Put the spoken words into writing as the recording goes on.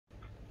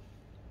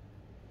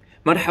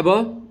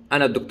مرحبا،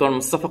 أنا الدكتور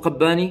مصطفى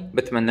قباني،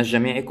 بتمنى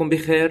الجميع يكون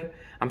بخير.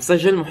 عم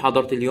سجل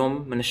محاضرتي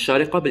اليوم من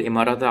الشارقة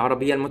بالإمارات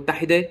العربية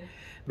المتحدة.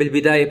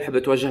 بالبداية بحب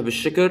أتوجه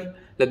بالشكر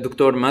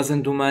للدكتور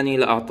مازن دوماني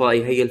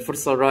لإعطائي هي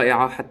الفرصة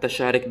الرائعة حتى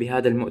شارك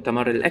بهذا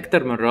المؤتمر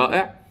الأكثر من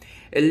رائع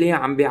اللي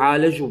عم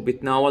بيعالج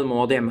وبيتناول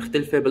مواضيع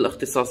مختلفة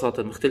بالاختصاصات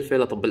المختلفة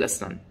لطب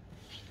الأسنان.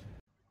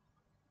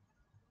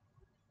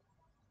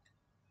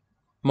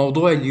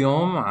 موضوع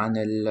اليوم عن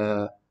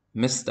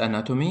Missed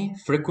Anatomy,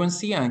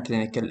 Frequency and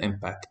Clinical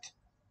Impact.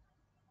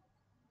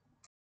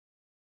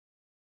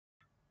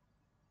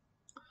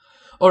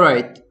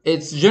 Alright,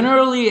 it's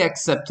generally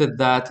accepted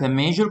that a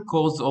major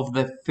cause of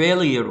the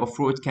failure of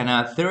root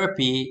canal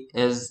therapy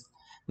is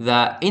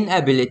the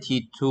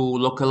inability to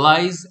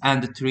localize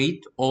and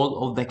treat all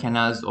of the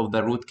canals of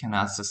the root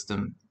canal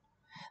system.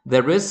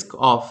 The risk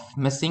of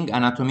missing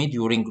anatomy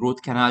during root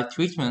canal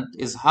treatment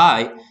is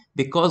high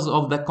because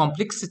of the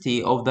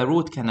complexity of the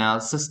root canal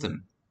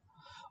system.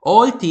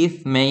 All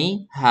teeth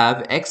may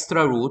have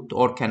extra root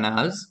or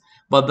canals,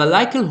 but the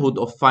likelihood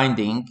of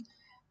finding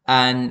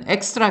an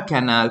extra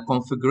canal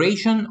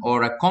configuration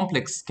or a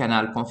complex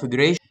canal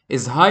configuration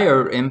is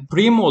higher in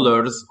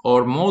premolars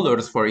or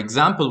molars, for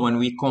example, when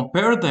we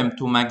compare them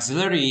to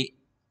maxillary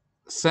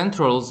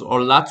centrals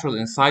or lateral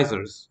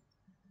incisors.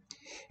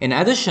 In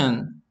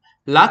addition,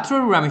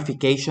 lateral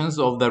ramifications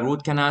of the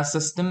root canal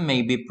system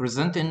may be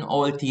present in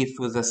all teeth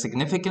with a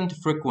significant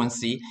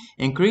frequency,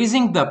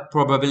 increasing the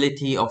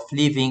probability of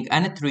leaving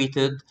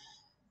untreated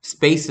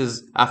spaces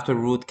after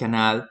root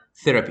canal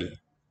therapy.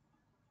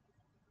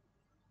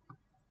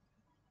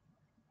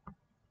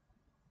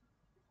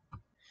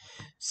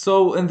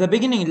 So in the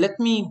beginning, let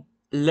me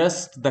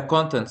list the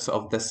contents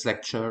of this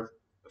lecture.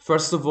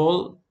 First of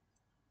all,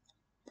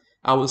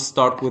 I will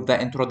start with the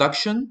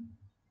introduction,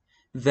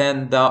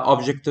 then the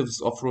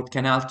objectives of root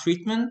canal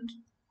treatment.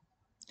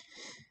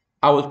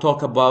 I will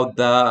talk about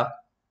the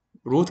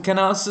root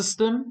canal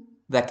system,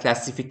 the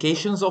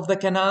classifications of the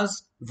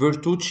canals,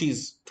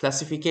 Vertucci's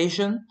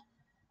classification,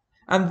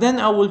 and then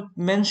I will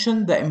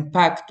mention the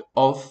impact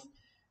of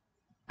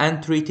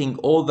untreating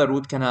all the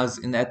root canals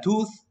in a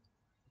tooth.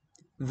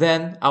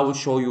 Then I will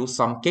show you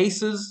some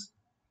cases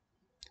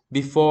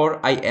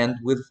before I end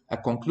with a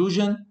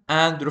conclusion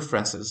and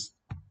references.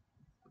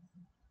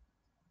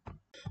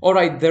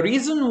 Alright, the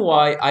reason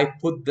why I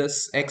put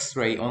this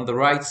x-ray on the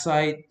right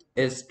side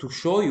is to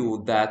show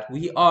you that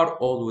we are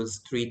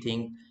always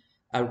treating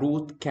a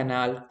root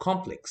canal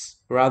complex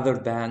rather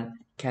than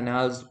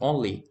canals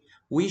only.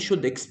 We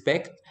should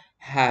expect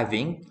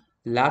having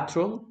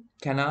lateral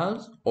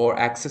canals or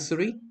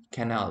accessory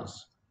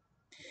canals.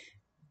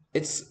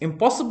 It's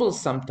impossible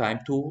sometimes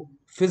to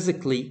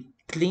physically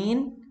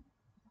clean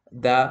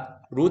the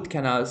root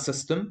canal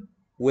system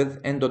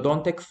with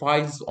endodontic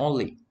files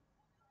only.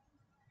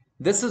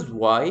 This is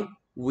why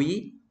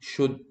we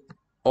should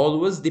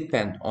always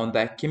depend on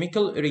the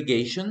chemical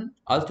irrigation,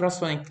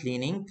 ultrasonic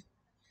cleaning,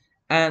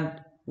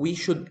 and we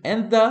should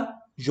end the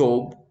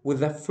job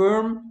with a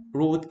firm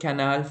root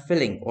canal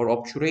filling or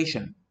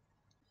obturation.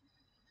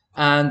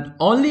 And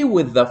only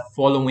with the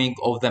following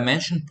of the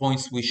mentioned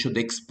points we should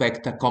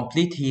expect a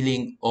complete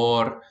healing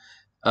or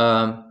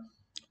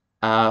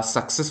a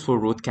successful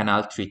root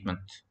canal treatment.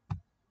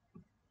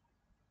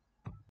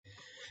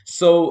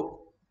 So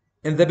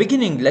in the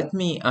beginning, let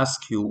me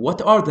ask you,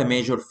 what are the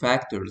major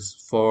factors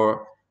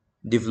for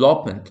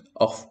development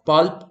of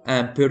pulp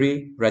and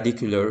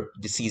periradicular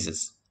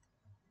diseases?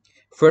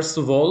 First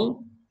of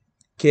all,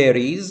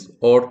 caries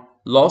or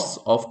loss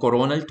of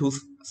coronal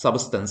tooth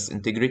substance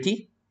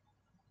integrity.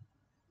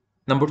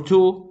 Number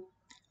two,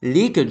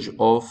 leakage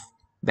of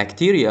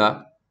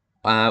bacteria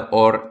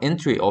or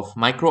entry of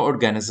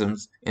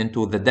microorganisms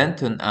into the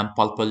dentin and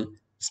pulpal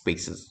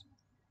spaces.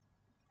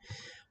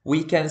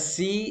 We can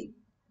see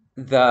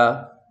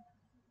the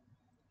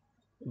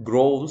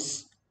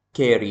gross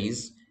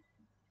caries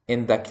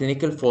in the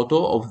clinical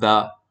photo of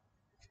the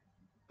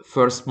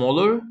first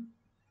molar,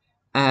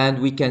 and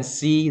we can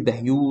see the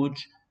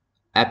huge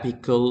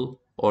apical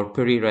or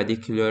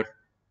periradicular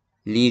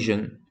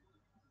lesion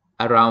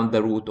around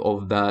the root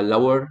of the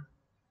lower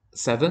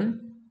 7,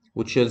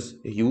 which is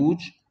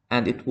huge,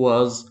 and it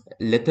was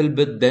a little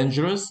bit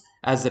dangerous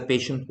as the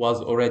patient was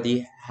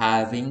already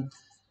having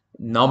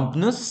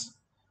numbness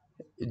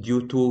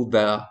due to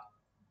the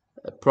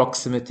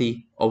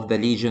proximity of the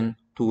lesion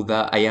to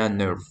the ion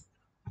nerve.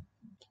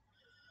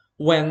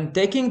 When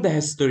taking the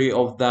history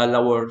of the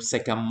lower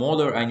second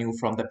molar, I knew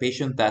from the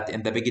patient that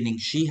in the beginning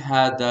she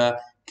had a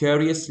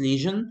carious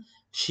lesion.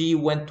 She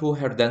went to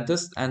her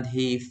dentist and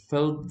he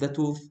filled the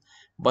tooth,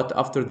 but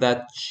after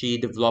that she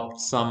developed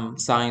some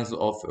signs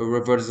of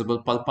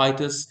irreversible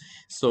pulpitis,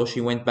 so she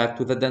went back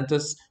to the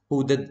dentist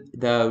who did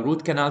the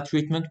root canal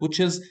treatment, which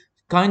is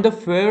kind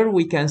of fair.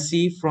 We can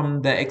see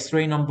from the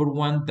x-ray number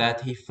 1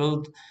 that he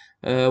filled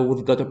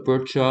with gutta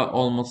percha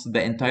almost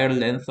the entire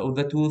length of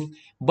the tooth,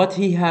 but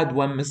he had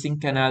one missing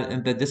canal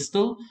in the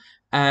distal,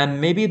 and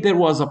maybe there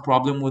was a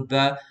problem with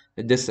the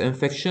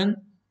disinfection,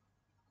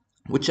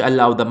 which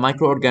allowed the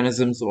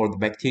microorganisms or the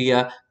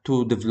bacteria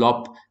to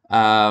develop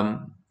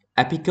a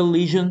apical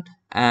lesion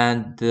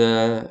and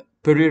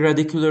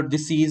periradicular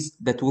disease.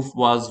 The tooth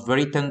was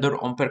very tender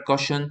on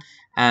percussion,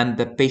 and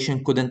the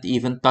patient couldn't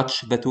even touch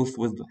the tooth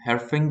with her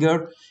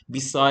finger.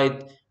 Beside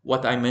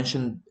what I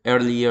mentioned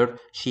earlier,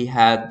 she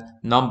had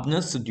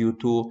numbness due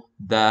to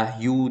the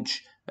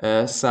huge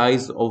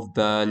size of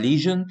the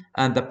lesion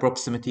and the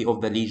proximity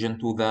of the lesion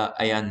to the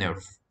eye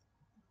nerve.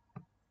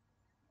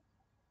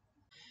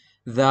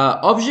 The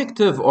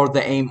objective or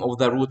the aim of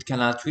the root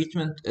canal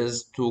treatment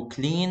is to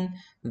clean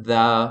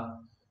the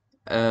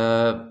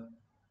uh,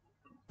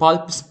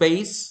 pulp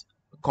space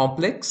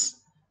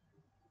complex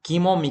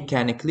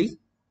chemomechanically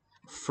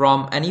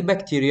from any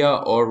bacteria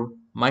or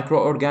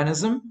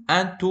microorganism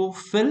and to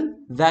fill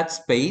that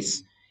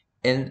space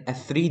in a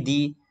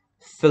 3D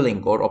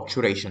filling or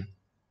obturation.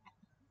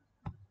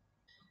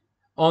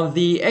 On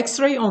the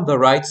X-ray on the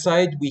right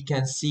side, we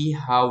can see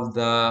how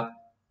the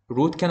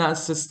root canal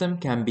system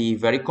can be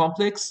very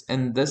complex.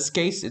 In this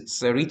case,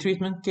 it's a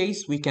retreatment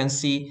case. We can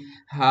see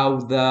how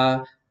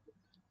the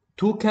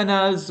two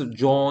canals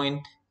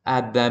join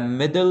at the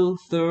middle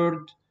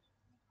third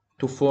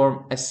to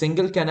form a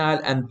single canal,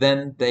 and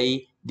then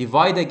they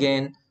divide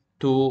again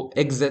to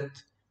exit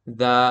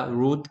the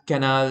root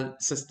canal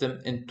system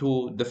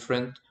into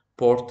different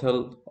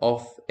portal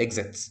of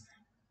exits.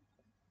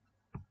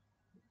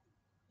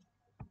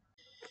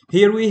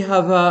 Here we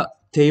have a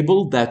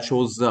table that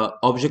shows the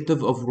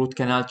objective of root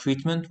canal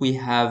treatment. We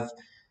have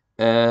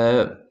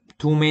uh,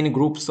 two main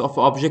groups of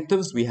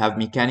objectives. We have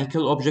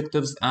mechanical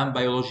objectives and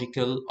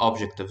biological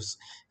objectives.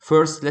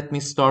 First, let me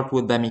start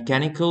with the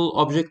mechanical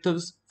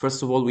objectives.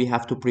 First of all, we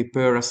have to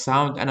prepare a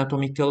sound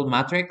anatomical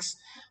matrix.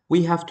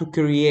 We have to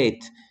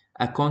create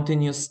a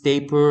continuous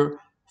taper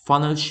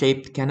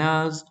funnel-shaped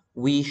canals.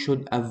 We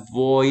should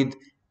avoid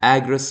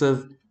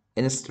aggressive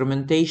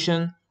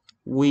instrumentation.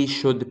 We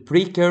should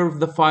pre-curve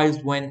the files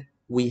when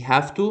we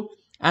have to,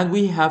 and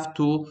we have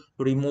to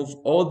remove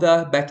all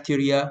the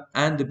bacteria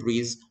and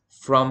debris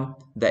from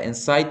the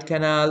inside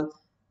canal.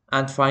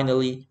 And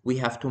finally, we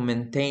have to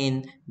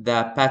maintain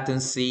the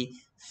patency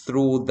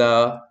through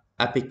the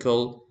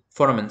apical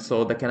foramen,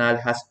 so the canal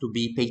has to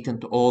be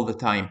patent all the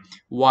time.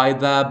 While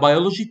the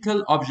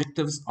biological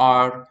objectives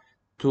are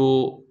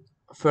to,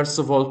 first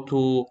of all,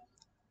 to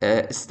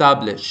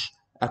establish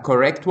a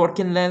correct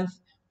working length,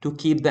 to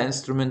keep the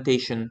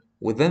instrumentation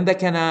within the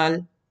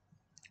canal,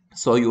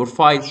 so your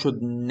file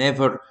should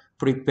never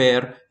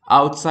prepare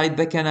outside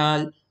the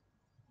canal.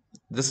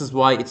 This is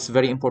why it's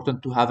very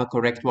important to have a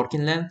correct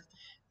working length.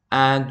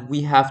 And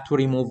we have to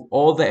remove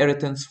all the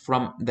irritants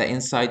from the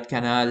inside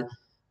canal,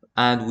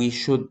 and we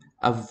should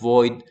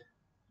avoid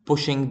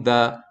pushing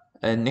the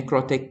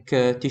necrotic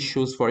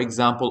tissues, for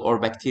example, or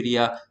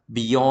bacteria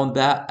beyond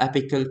the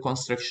apical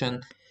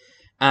constriction.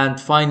 And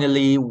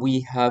finally,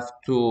 we have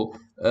to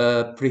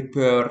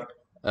prepare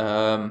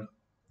the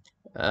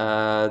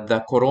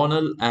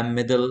coronal and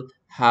middle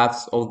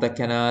halves of the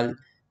canal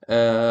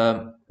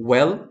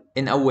well,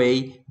 in a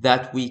way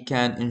that we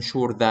can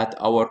ensure that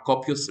our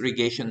copious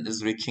irrigation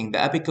is reaching the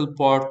apical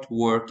part to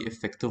work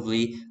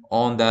effectively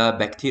on the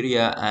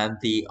bacteria and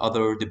the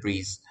other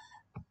debris.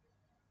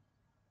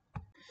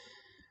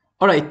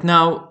 Alright,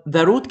 now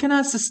the root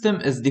canal system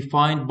is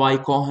defined by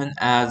Cohen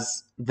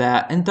as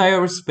the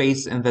entire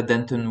space in the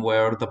dentin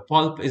where the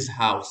pulp is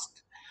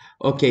housed.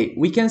 Okay,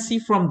 we can see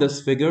from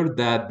this figure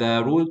that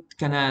the root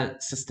canal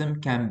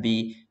system can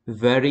be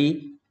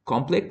very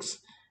complex.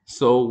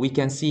 So we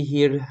can see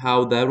here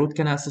how the root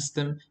canal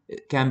system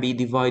can be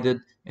divided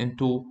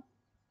into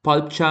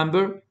pulp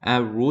chamber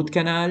and root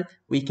canal.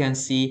 We can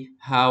see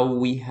how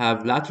we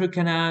have lateral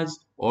canals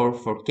or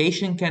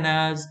forcation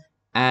canals,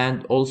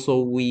 and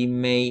also we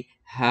may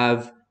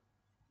have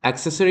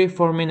accessory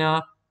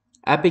foramina,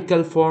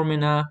 apical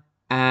foramina,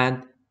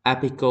 and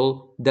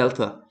apical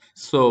delta.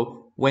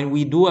 So when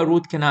we do a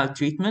root canal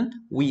treatment,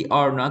 we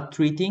are not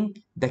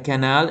treating the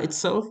canal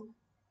itself,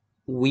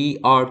 we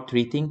are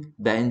treating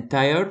the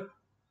entire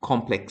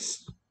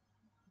complex.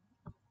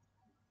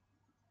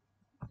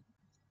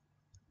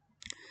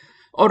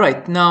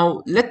 Alright,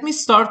 now let me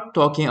start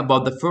talking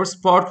about the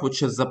first part,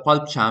 which is the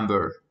pulp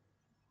chamber.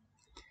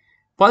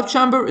 Pulp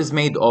chamber is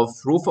made of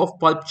roof of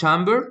pulp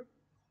chamber,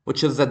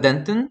 which is the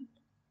dentin,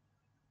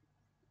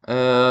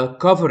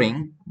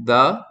 covering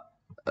the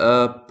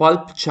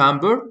pulp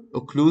chamber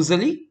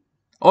occlusally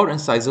or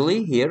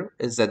incisally. Here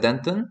is the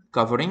dentin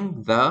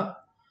covering the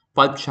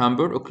pulp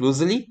chamber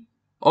occlusally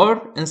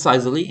or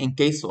incisally in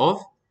case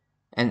of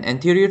an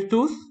anterior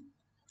tooth.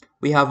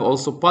 We have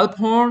also pulp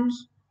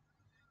horns,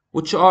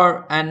 which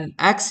are an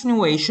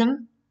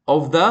accentuation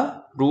of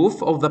the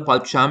roof of the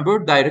pulp chamber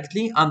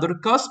directly under the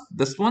cusp,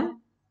 this one.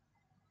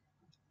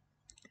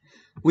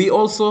 We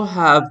also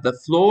have the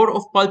floor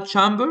of pulp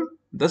chamber,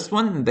 this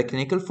one in the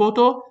clinical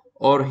photo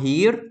or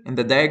here in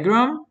the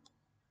diagram,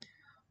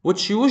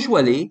 which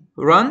usually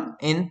run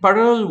in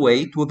parallel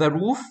way to the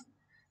roof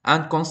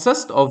and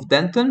consist of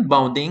dentin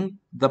bounding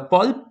the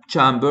pulp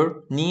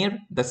chamber near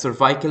the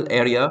cervical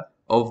area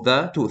of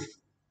the tooth.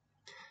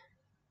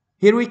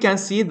 Here we can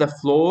see the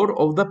floor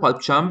of the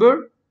pulp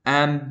chamber,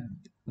 and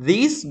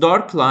these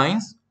dark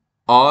lines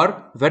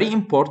are very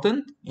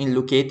important in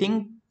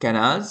locating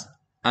canals,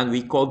 and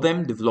we call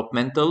them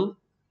developmental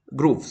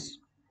grooves.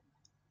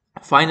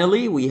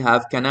 Finally, we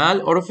have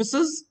canal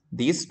orifices,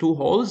 these two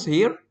holes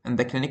here in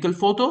the clinical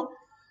photo,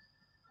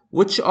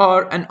 which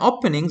are an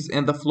openings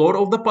in the floor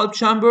of the pulp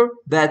chamber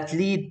that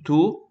lead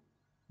to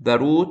the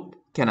root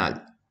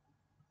canal.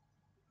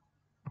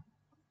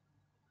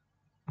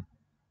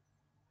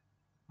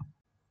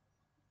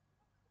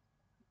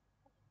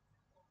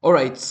 All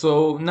right,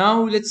 so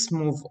now let's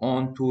move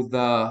on to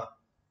the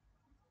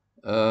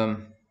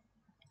um,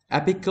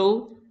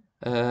 apical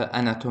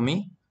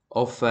anatomy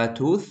of a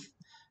tooth.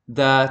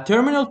 The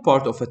terminal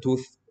part of a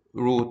tooth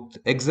root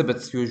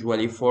exhibits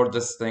usually four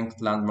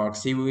distinct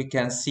landmarks. Here we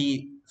can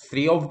see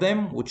three of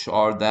them, which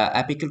are the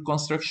apical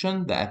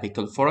construction, the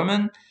apical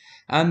foramen,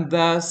 and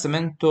the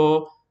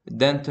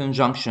cemento-dentin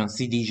junction,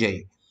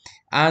 CDJ.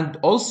 And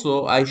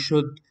also, I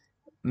should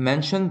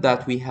mention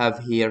that we have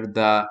here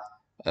the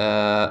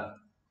uh,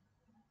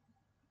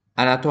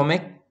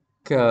 anatomic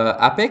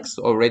apex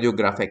or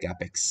radiographic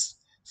apex.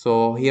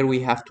 So here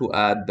we have to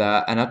add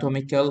the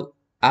anatomical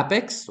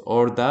apex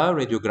or the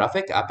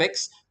radiographic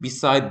apex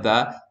beside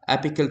the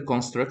apical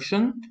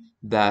construction,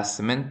 the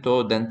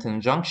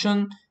cemento-dentin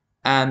junction,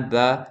 and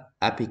the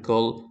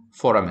apical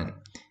foramen.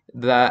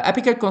 The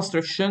apical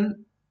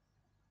construction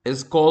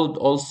is called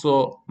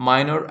also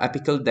minor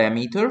apical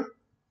diameter,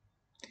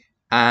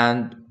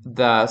 and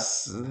the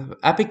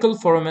apical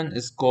foramen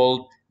is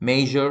called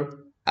major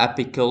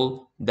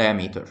apical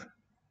diameter.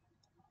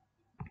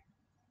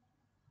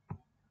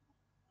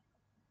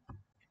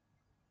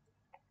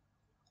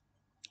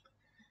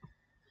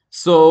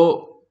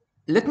 So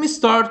let me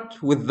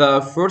start with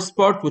the first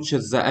part, which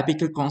is the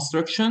apical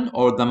construction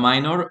or the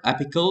minor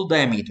apical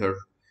diameter.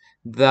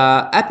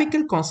 The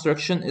apical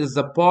construction is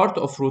the part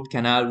of root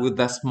canal with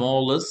the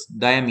smallest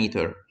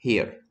diameter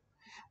here.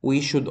 We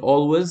should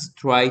always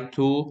try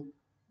to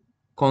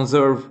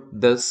conserve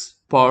this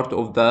part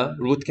of the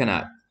root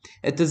canal.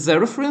 It is the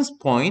reference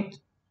point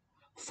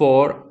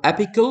for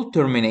apical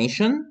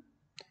termination,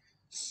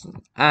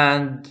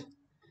 and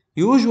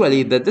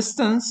usually the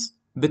distance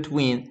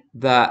between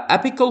the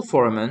apical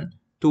foramen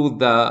to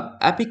the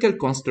apical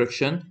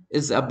construction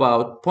is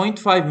about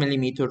 0.5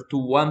 millimeter to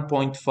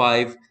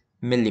 1.5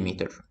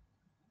 millimeter.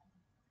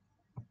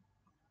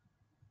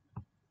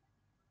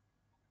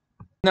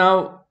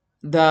 Now,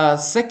 the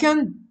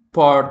second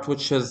part,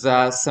 which is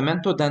the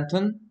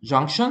cemento-dentin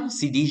junction,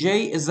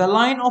 CDJ, is a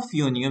line of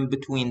union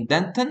between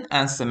dentin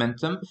and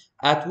cementum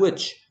at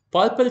which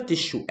pulpal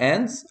tissue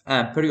ends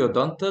and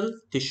periodontal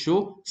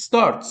tissue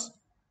starts.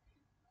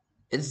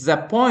 It's the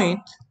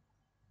point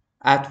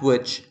at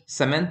which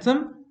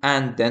cementum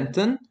and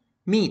dentin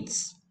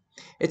meets.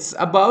 It's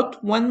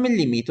about 1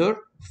 millimeter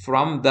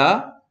from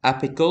the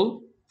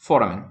apical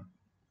foramen.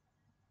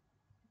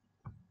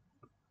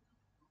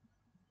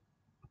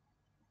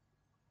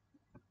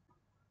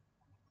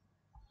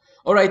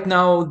 All right,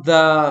 now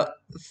the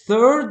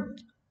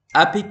third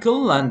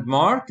apical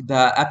landmark,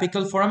 the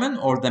apical foramen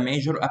or the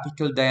major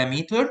apical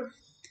diameter,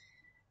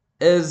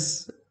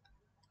 is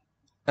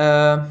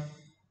uh,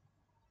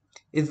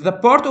 is the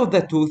part of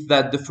the tooth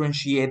that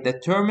differentiates the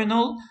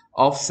terminal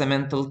of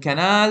cemental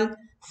canal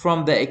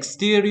from the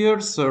exterior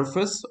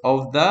surface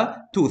of the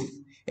tooth.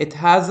 It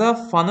has a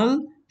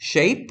funnel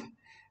shape,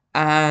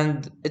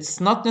 and it's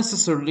not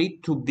necessarily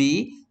to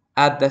be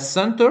at the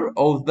center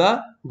of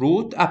the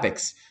root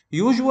apex.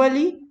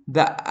 Usually,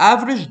 the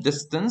average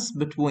distance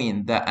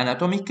between the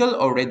anatomical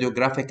or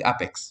radiographic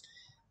apex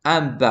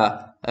and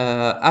the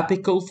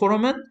apical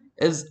foramen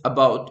is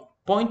about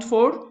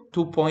 0.4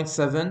 to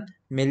 0.7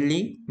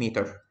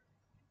 millimeter.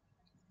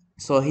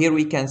 So here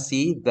we can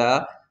see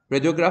the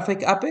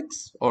radiographic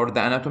apex or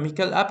the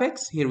anatomical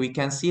apex. Here we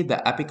can see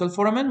the apical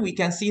foramen. We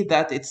can see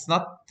that it's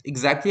not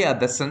exactly at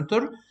the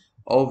center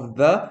of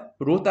the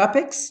root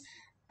apex,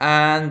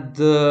 and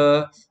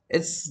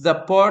it's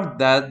the part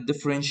that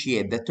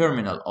differentiates the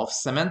terminal of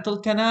cemental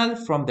canal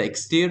from the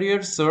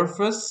exterior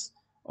surface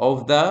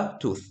of the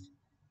tooth.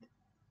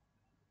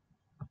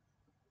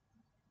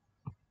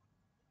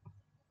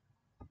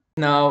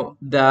 Now,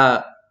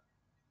 the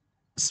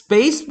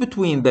space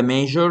between the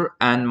major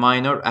and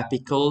minor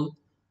apical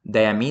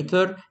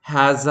diameter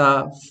has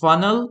a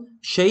funnel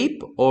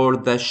shape or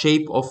the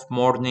shape of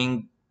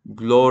morning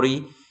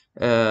glory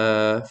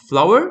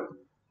flower.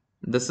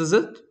 This is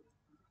it.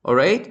 All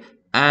right.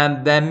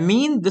 And the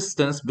mean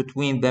distance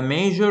between the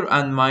major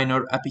and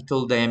minor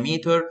apical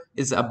diameter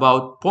is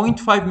about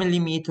 0.5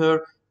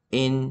 millimeter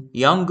in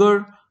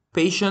younger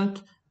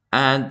patient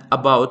and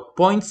about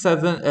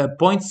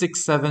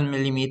 0.67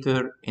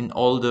 millimeter in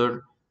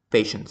older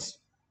patients.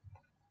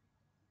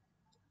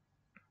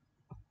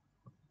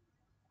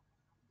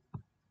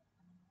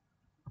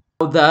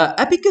 The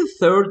apical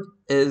third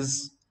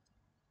is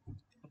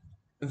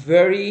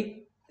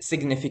very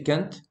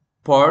significant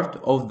part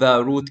of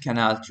the root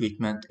canal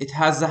treatment. It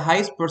has the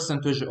highest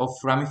percentage of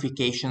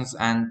ramifications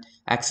and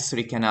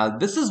accessory canal.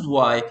 This is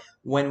why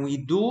when we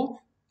do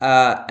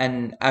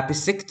an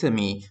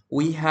apicectomy,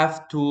 we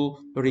have to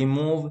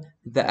remove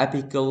the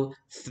apical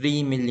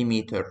 3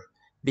 millimeter,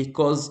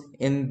 because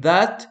in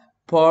that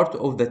part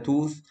of the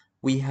tooth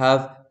we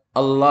have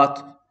a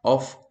lot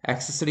of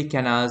accessory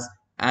canals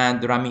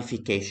and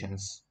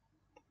ramifications.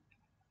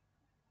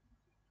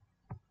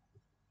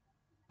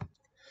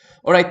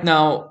 All right,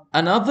 now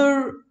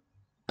another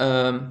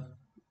um,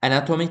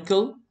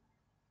 anatomical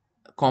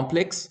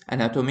complex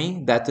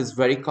anatomy that is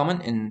very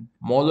common in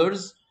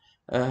molars,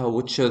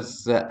 which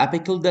is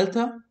apical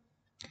delta.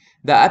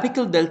 The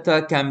apical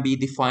delta can be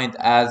defined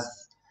as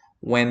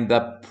when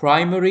the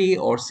primary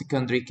or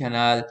secondary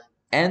canal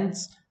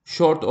ends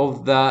short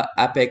of the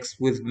apex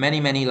with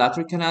many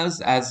lateral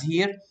canals, as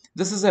here.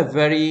 This is a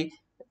very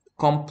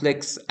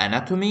complex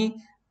anatomy,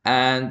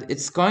 and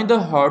it's kind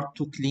of hard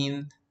to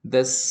clean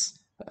this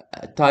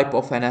type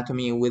of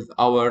anatomy with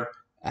our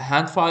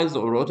hand files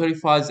or rotary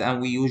files,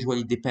 and we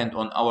usually depend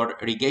on our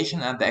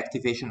irrigation and the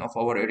activation of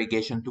our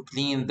irrigation to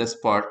clean this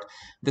part.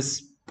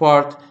 This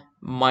part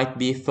might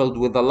be filled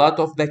with a lot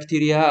of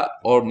bacteria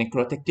or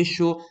necrotic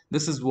tissue.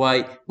 This is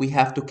why we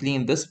have to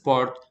clean this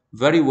part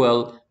very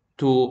well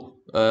to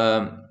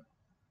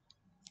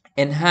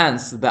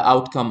enhance the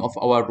outcome of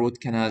our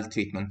root canal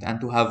treatment and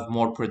to have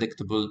more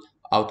predictable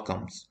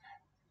outcomes.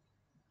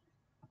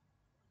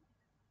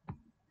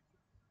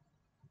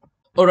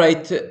 All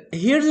right,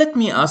 here let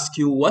me ask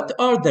you, what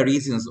are the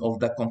reasons of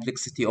the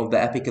complexity of the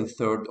apical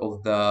third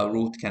of the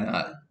root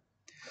canal?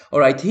 All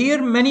right,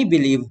 here many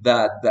believe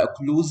that the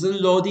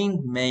occlusal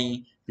loading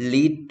may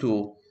lead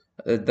to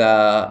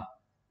the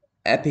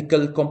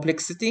apical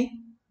complexity,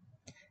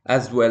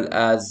 as well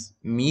as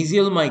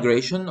mesial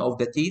migration of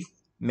the teeth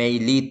may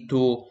lead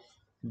to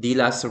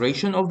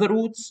delaceration of the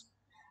roots.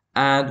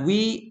 And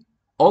we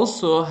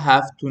also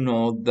have to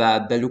know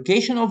that the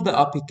location of the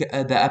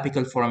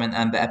apical foramen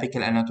and the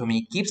apical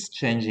anatomy keeps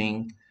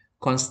changing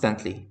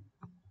constantly.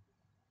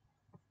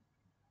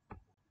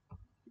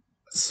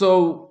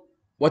 So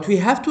what we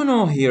have to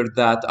know here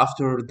that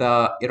after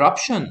the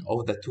eruption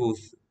of the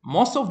tooth,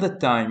 most of the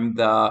time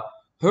the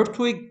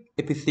Hertwig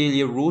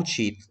epithelial root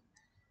sheath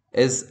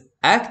is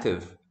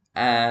active,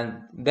 and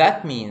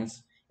that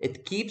means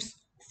it keeps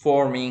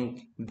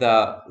forming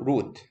the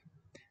root.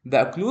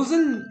 The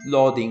occlusal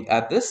loading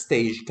at this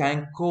stage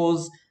can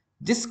cause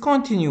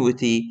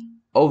discontinuity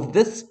of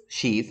this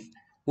sheath,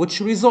 which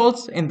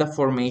results in the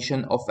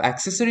formation of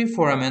accessory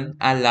foramen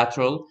and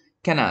lateral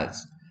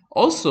canals.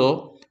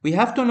 Also, we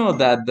have to know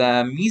that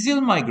the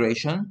mesial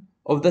migration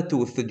of the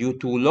tooth due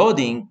to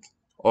loading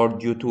or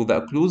due to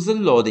the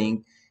occlusal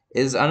loading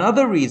is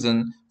another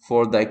reason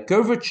for the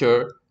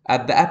curvature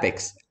at the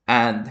apex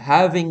and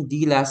having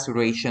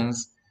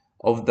delacerations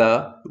of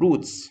the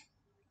roots.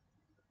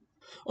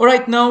 All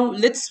right, now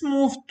let's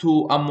move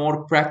to a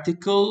more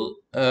practical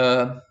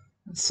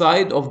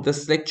side of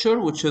this lecture,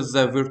 which is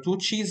the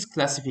Vertucci's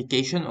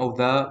classification of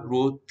the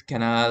root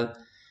canal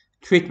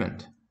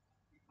treatment.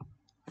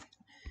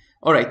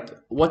 All right,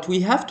 what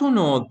we have to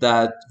know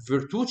that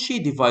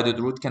Vertucci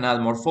divided root canal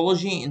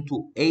morphology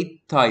into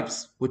 8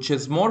 types, which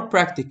is more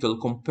practical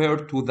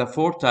compared to the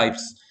 4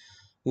 types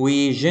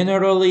we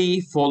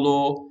generally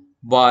follow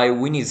by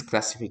Winnie's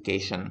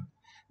classification.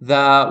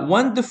 The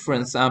one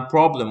difference and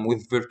problem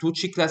with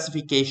Vertucci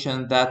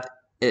classification that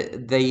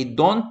they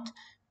don't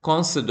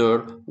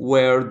consider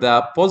were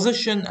the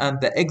position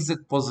and the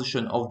exit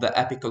position of the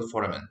apical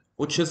foramen,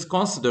 which is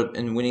considered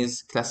in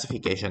Winnie's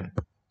classification.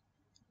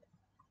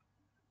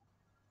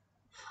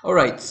 All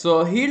right,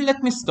 so here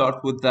let me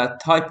start with the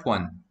type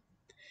 1.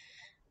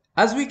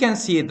 As we can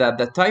see that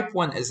the type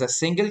 1 is a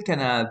single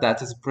canal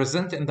that is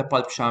present in the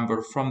pulp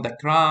chamber from the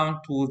crown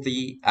to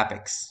the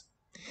apex.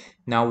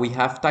 Now we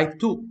have type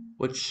 2,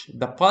 which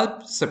the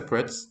pulp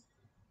separates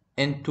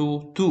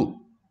into 2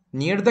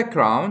 near the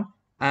crown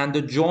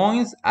and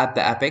joins at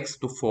the apex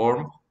to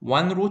form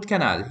one root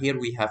canal. Here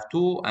we have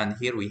 2 and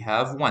here we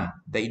have 1.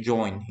 They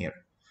join here.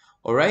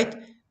 All right,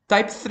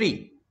 type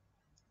 3.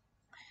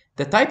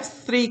 The type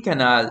 3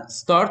 canal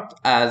starts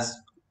as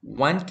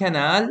one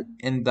canal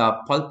in the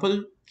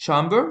pulpal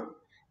chamber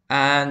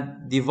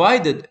and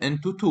divided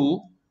into 2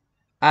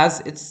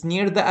 as it's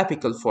near the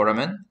apical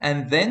foramen,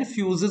 and then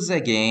fuses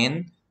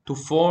again to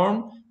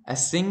form a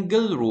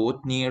single root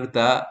near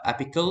the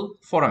apical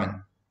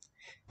foramen.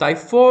 Type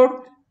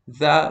 4,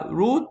 the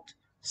root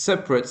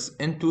separates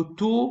into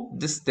 2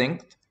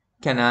 distinct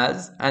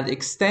canals and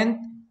extend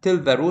till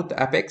the root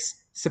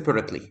apex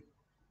separately.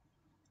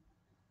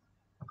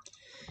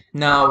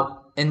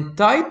 Now, in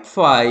type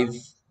 5,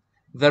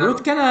 the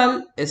root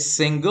canal is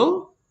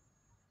single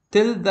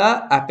till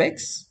the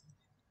apex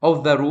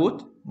of the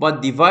root,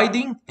 but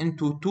dividing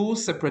into 2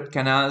 separate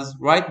canals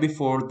right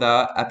before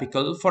the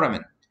apical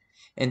foramen.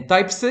 In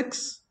type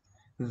 6,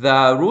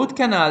 the root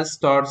canal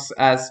starts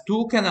as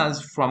 2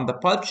 canals from the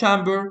pulp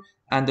chamber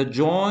and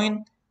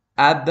join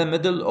at the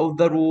middle of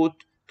the root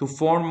to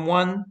form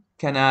one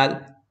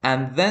canal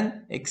and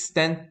then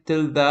extend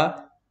till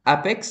the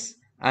apex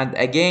and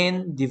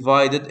again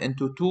divided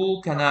into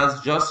 2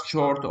 canals just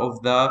short of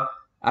the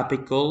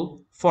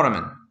apical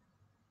foramen.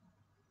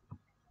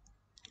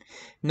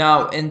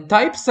 Now in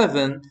type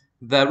 7,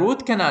 The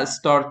root canal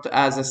starts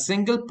as a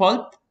single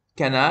pulp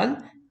canal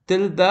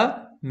till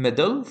the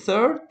middle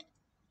third,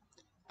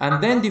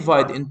 and then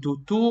divide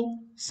into two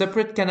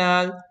separate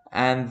canals,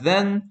 and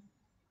then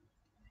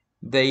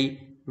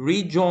they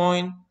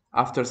rejoin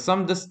after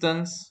some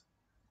distance,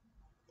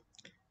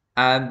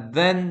 and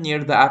then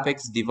near the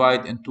apex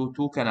divide into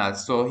two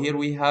canals. So here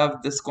we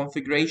have this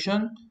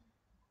configuration: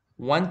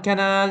 one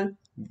canal,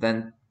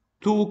 then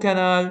two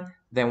canal,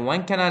 then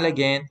one canal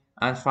again,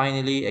 and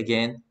finally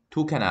again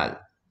two canal.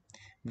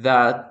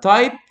 The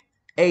type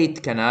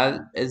 8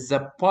 canal is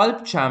a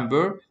pulp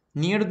chamber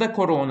near the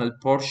coronal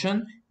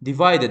portion,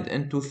 divided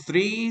into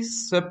three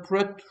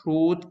separate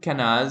root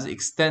canals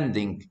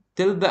extending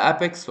till the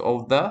apex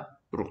of the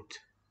root.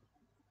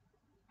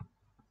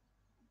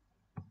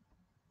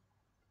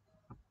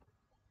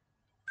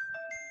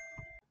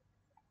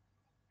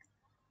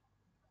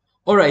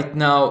 Alright,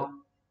 now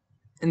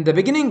in the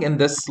beginning in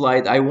this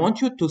slide, I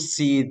want you to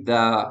see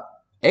the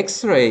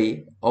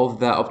X-ray of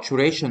the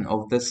obturation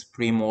of this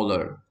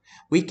premolar.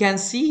 We can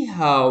see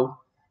how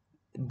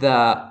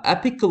the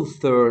apical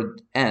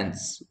third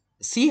ends.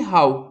 See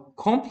how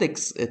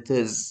complex it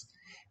is.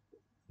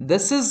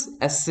 This is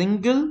a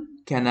single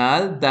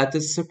canal that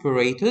is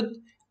separated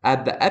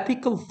at the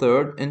apical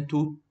third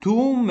into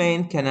two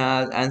main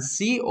canals, and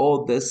see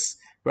all this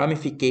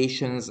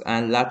ramifications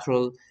and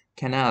lateral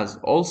canals.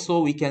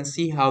 Also, we can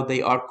see how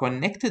they are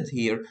connected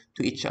here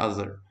to each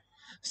other.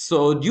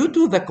 So due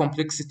to the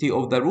complexity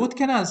of the root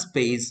canal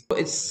space,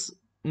 it's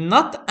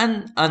not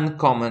an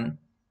uncommon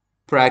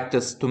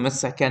practice to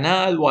miss a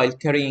canal while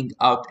carrying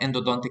out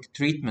endodontic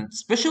treatment,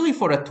 especially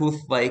for a tooth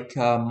like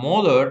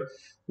molar,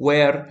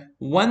 where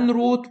one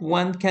root,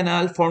 one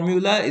canal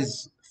formula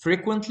is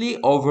frequently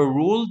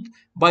overruled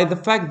by the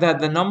fact that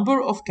the number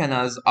of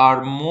canals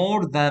are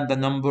more than the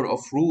number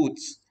of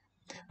roots.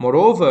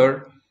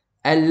 Moreover,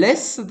 a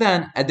less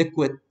than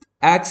adequate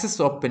access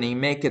opening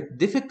make it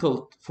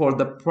difficult for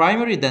the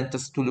primary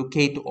dentist to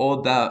locate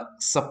all the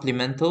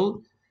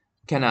supplemental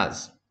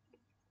canals.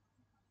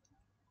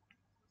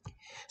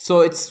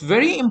 So it's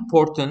very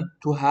important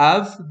to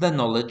have the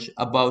knowledge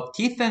about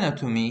teeth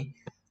anatomy,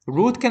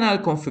 root canal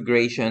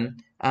configuration,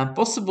 and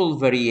possible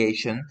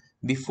variation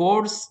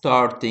before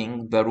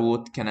starting the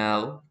root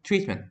canal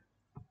treatment.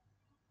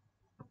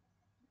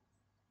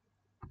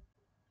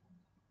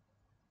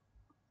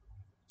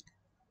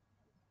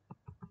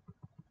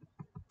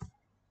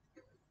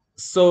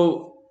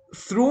 So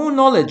through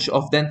knowledge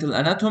of dental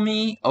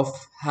anatomy, of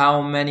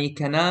how many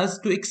canals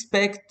to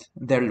expect,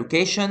 their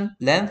location,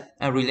 length,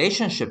 and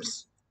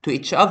relationships to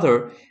each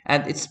other,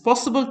 and its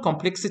possible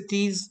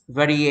complexities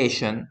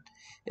variation,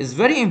 is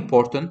very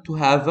important to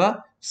have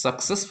a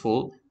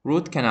successful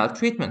root canal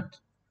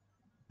treatment.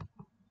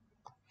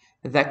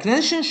 The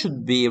clinician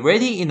should be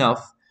ready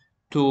enough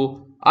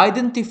to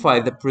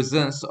identify the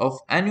presence of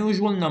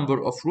unusual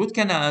number of root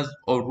canals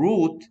or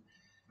root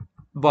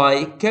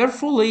by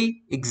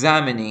carefully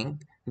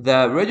examining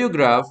the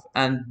radiograph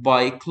and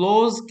by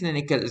close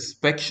clinical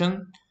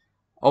inspection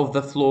of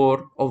the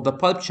floor of the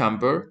pulp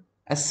chamber,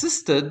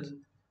 assisted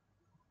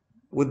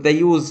with the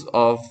use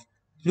of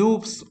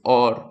loops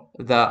or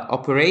the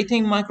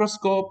operating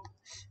microscope,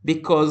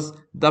 because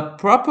the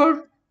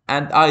proper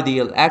and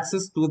ideal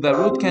access to the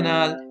root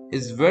canal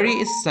is very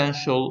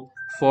essential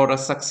for a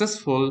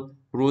successful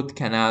root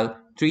canal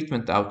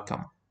treatment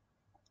outcome.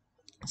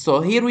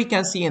 So here we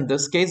can see in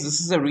this case, this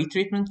is a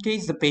retreatment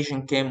case. The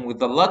patient came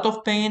with a lot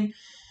of pain.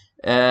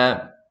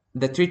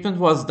 The treatment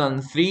was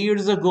done 3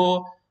 years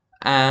ago,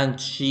 and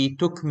she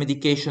took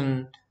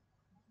medication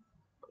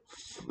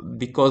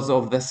because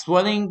of the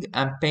swelling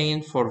and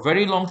pain for a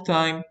very long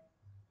time.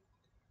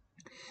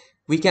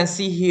 We can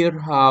see here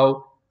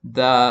how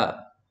the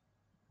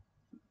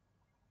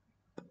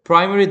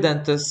primary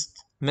dentist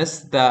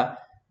missed the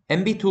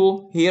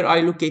MB2. Here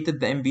I located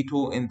the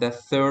MB2 in the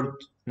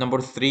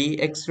number 3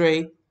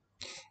 X-ray.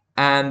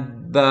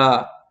 And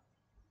the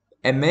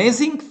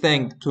amazing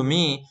thing to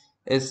me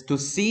is to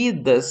see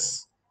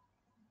this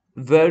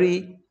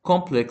very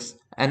complex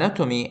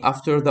anatomy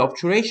after the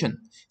obturation.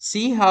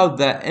 See how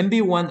the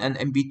MB1 and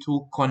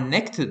MB2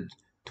 connected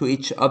to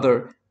each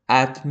other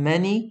at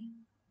many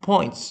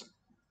points.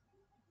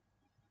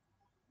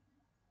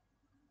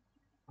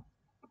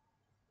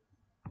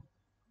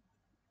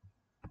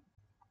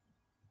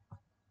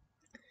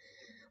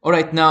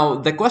 Alright, now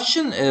the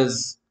question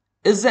is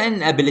the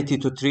inability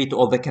to treat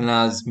all the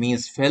canals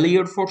means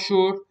failure for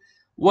sure?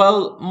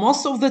 Well,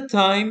 most of the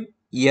time,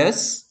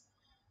 yes,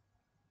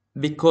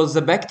 because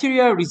the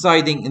bacteria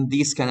residing in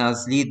these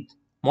canals lead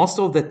most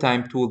of the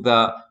time to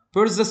the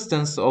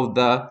persistence of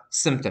the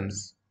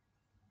symptoms.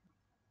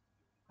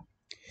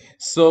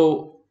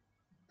 So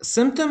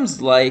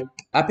symptoms like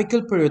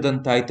apical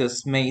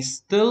periodontitis may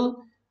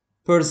still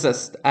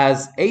persist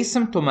as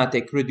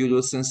asymptomatic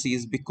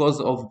radiolucencies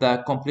because of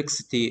the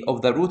complexity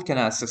of the root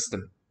canal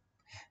system.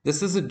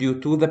 This is due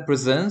to the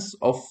presence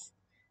of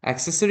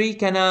accessory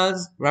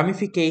canals,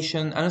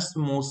 ramification,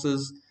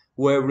 anastomosis,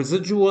 where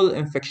residual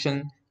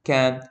infection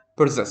can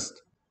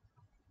persist.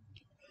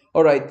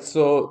 All right,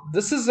 so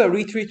this is a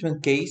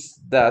retreatment case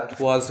that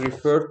was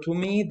referred to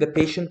me. The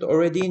patient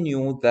already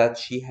knew that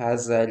she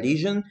has a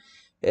lesion.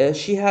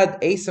 She had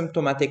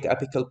asymptomatic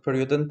apical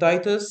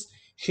periodontitis.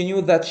 She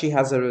knew that she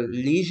has a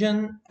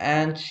lesion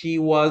and she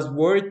was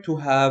worried to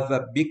have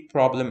a big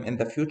problem in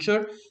the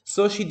future.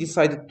 So she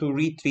decided to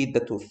retreat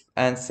the tooth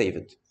and save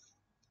it.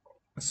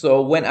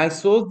 So when I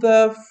saw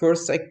the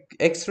first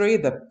X-ray,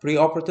 the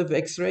preoperative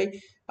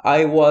X-ray,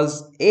 I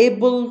was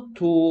able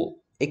to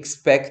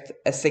expect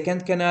a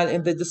second canal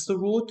in the distal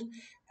root.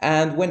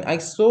 And when I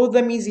saw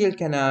the mesial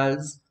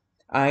canals,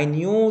 I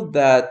knew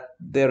that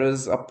there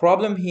is a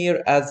problem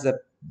here as the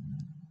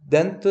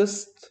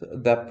dentist,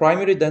 the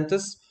primary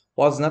dentist,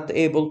 was not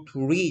able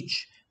to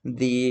reach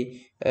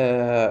the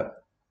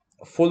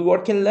full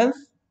working length.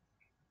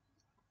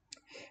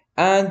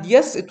 And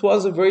yes, it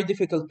was a very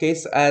difficult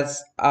case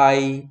as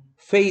I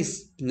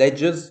faced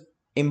ledges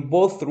in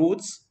both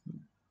roots,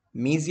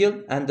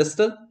 mesial and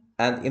distal,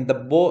 and in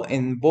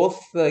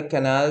both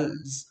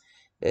canals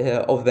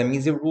of the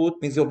mesial root,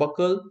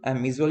 mesiobuccal and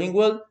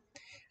mesiolingual.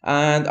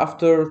 And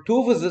after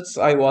two visits,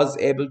 I was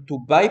able to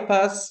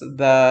bypass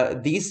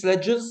these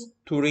ledges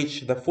to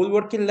reach the full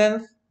working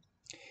length.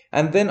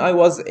 And then I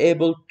was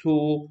able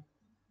to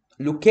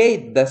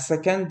locate the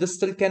second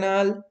distal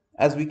canal,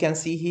 as we can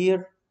see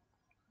here.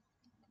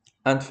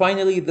 And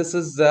finally, this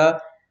is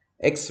the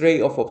X-ray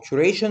of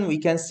obturation. We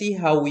can see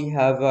how we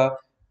have a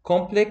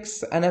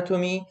complex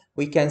anatomy.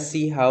 We can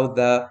see how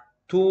the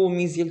two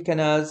mesial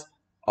canals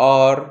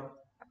are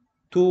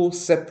two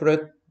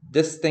separate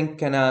distinct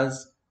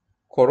canals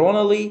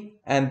coronally,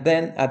 and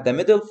then at the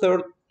middle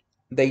third,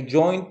 they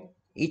join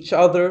each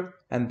other,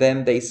 and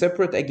then they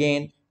separate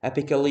again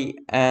apically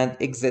and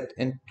exit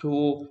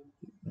into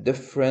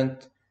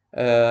different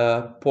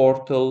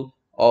portal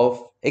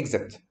of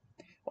exit.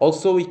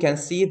 Also, we can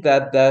see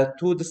that the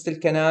two distal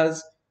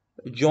canals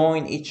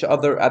join each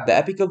other at the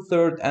apical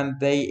third and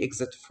they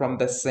exit from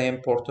the same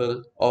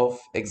portal of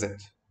exit.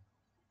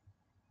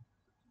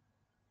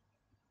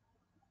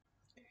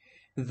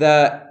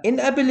 The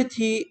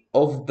inability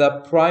of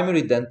the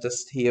primary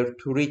dentist here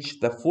to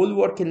reach the full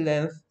working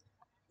length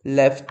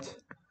left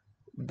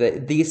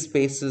these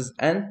spaces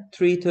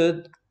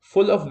untreated,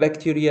 full of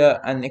bacteria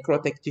and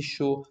necrotic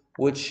tissue,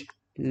 which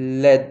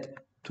led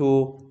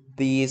to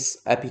these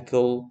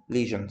apical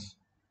lesions.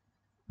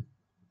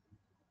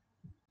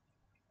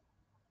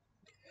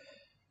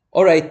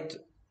 All right,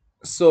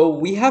 so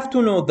we have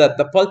to know that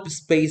the pulp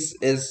space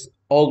is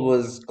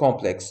always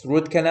complex.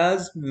 Root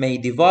canals may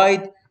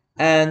divide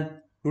and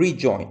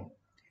rejoin.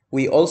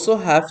 We also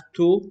have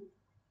to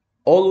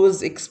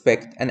always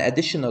expect an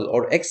additional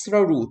or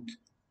extra root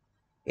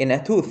in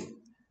a tooth,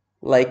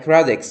 like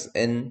radix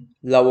in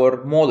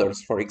lower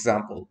molars, for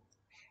example.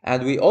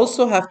 And we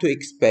also have to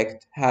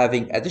expect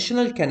having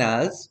additional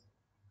canals,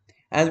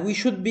 and we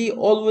should be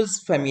always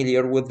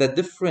familiar with the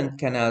different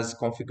canals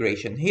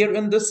configuration. Here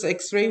in this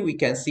X-ray, we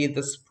can see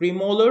this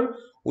premolar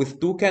with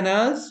two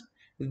canals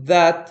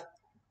that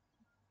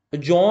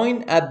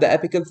join at the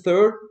apical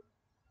third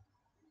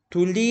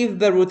to leave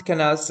the root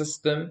canal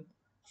system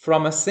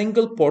from a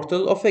single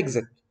portal of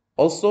exit.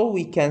 Also,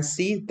 we can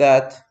see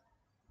that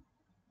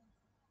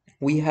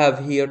we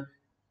have here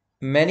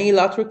many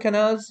lateral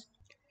canals.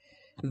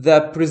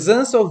 The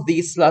presence of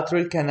these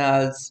lateral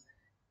canals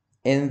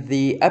in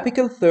the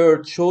apical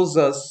third shows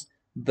us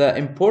the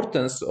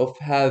importance of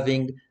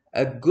having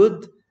a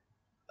good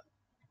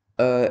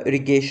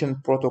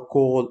irrigation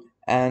protocol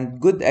and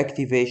good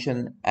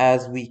activation,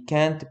 as we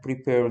can't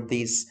prepare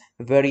these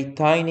very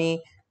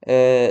tiny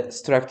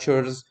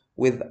structures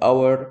with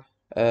our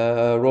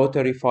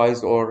rotary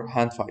files or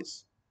hand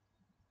files.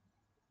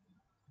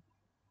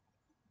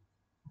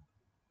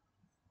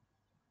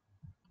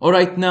 All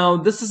right, now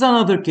this is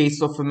another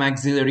case of a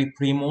maxillary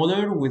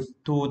premolar with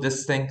two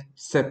distinct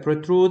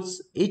separate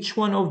roots. Each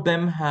one of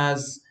them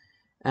has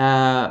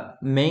a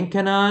main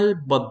canal,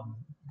 but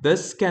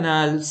this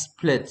canal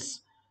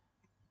splits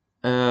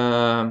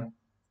here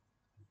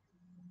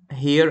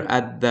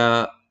at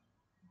the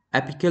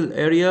apical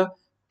area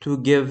to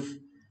give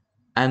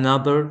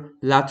another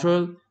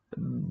lateral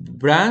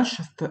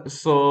branch.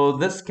 So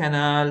this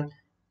canal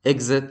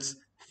exits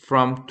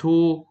from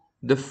two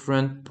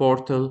different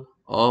portal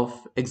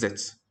of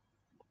exits.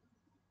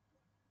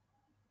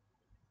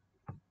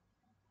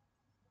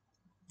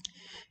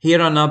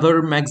 Here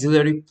another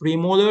maxillary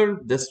premolar.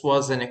 This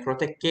was a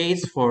necrotic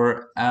case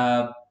for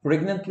a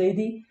pregnant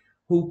lady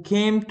who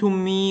came to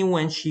me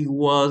when she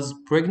was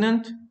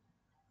pregnant.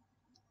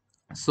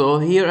 So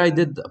here I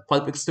did a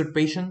pulp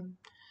extirpation,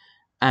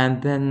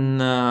 and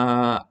then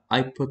I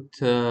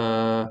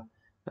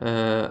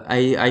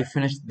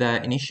finished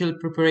the initial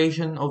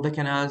preparation of the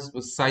canals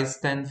with size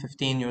 10,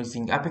 15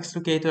 using apex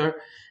locator.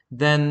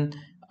 Then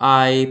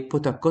I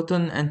put a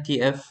cotton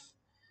NTF.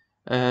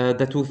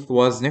 The tooth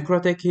was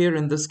necrotic here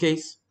in this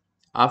case.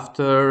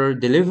 After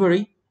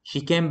delivery,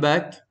 she came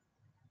back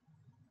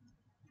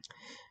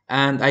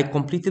and I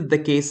completed the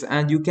case,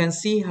 and you can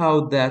see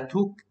how the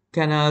two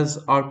canals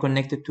are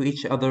connected to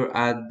each other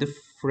at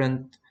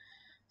different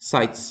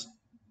sites.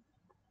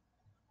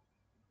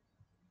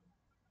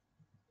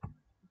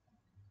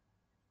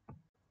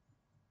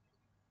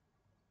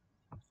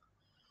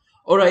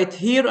 All right,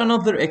 here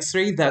another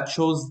X-ray that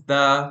shows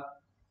the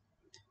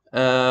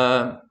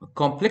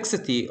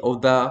complexity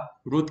of the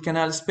root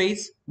canal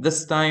space.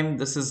 This time,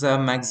 this is a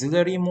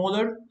maxillary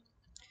molar,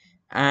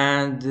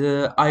 and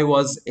I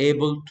was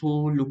able to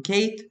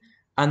locate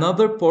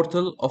another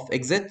portal of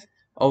exit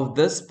of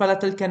this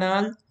palatal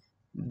canal.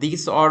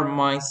 These are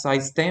my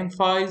size 10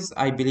 files.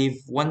 I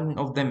believe one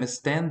of them is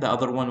 10, the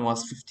other one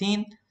was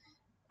 15.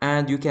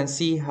 And you can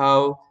see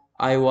how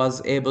I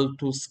was able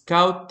to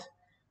scout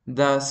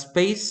the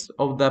space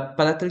of the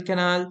palatal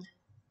canal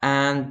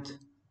and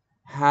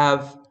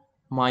have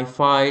my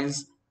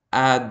files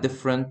at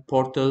different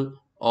portal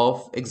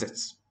of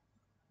exits.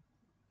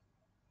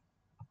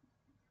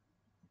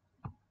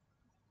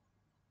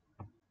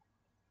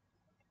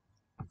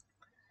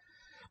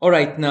 All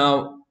right,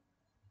 now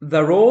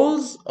the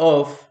roles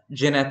of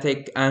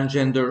genetic and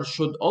gender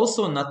should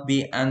also not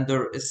be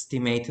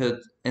underestimated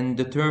in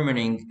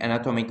determining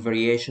anatomic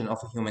variation of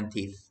human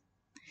teeth.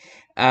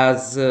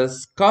 As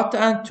Scott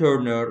and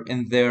Turner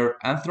in their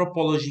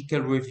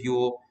anthropological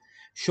review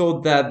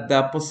showed that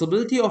the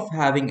possibility of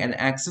having an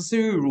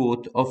accessory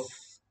root of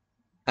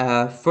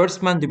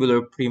first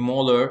mandibular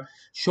premolar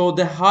showed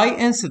a high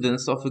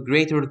incidence of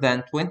greater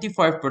than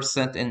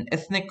 25% in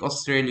ethnic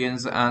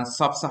Australians and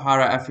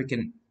sub-Sahara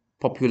African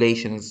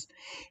populations.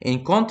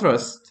 In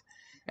contrast,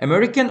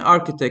 American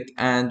Arctic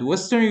and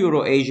Western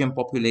Euro-Asian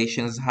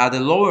populations had a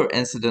lower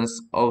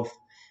incidence of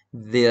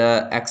the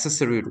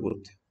accessory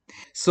root.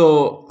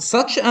 So,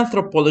 such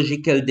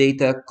anthropological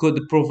data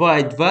could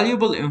provide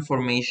valuable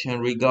information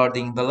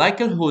regarding the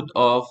likelihood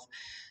of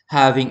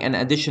having an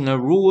additional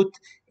root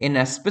in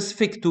a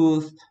specific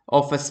tooth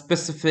of a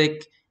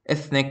specific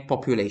ethnic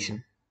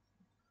population.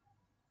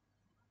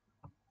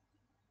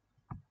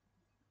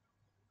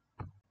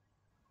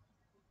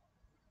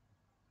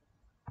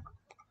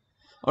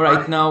 All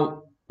right,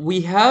 now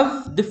we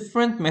have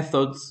different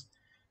methods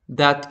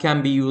that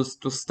can be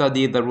used to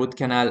study the root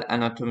canal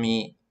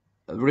anatomy: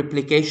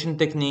 replication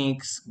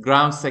techniques,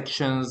 ground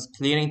sections,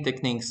 clearing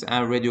techniques,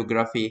 and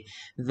radiography.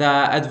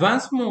 The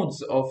advanced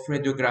modes of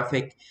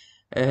radiographic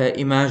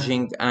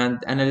imaging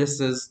and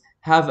analysis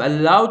have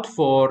allowed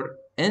for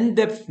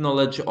in-depth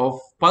knowledge of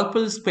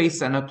pulpal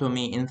space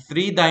anatomy in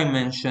 3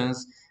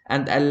 dimensions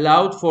and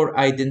allowed for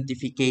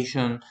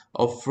identification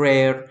of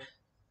rare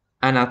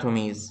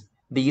anatomies.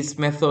 These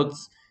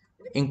methods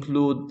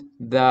include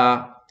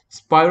the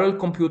spiral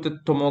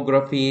computed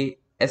tomography,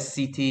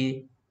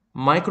 SCT,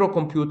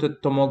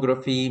 microcomputed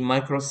tomography,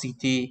 micro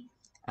CT,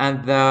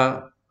 and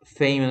the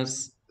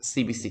famous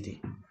CBCT.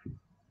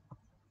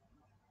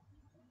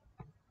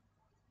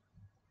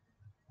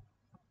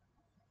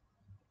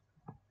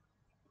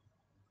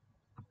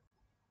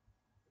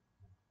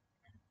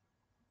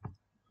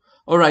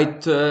 All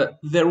right,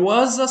 there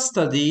was a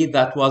study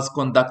that was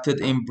conducted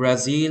in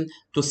Brazil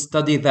to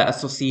study the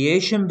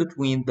association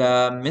between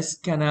the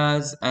mist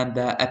canals and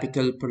the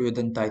apical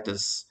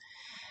periodontitis.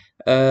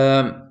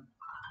 Um,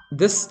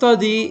 this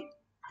study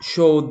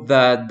showed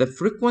that the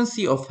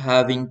frequency of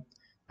having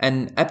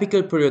an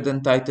apical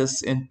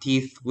periodontitis in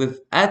teeth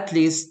with at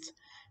least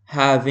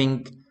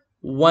having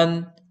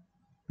one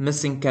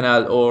missing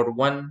canal or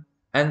one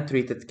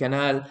untreated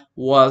canal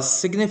was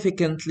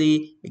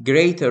significantly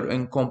greater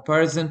in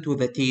comparison to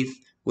the teeth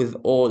with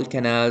all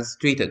canals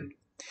treated.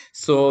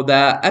 So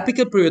the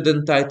apical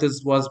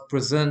periodontitis was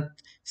present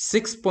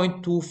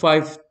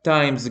 6.25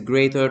 times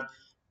greater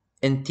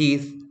in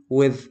teeth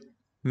with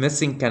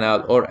missing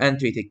canal or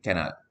untreated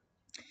canal.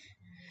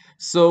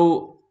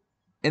 So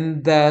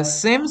in the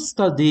same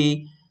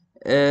study,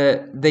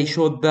 they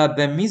showed that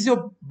the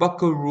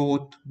mesiobuccal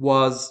root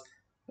was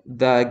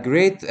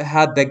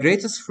had the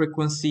greatest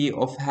frequency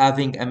of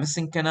having a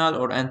missing canal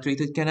or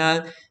untreated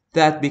canal.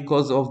 That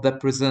because of the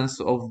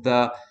presence of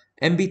the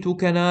MB2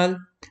 canal,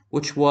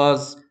 which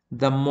was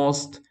the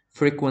most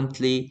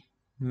frequently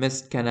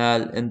missed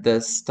canal in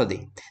the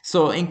study.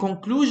 So in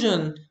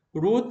conclusion,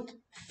 root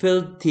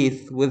filled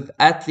teeth with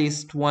at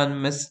least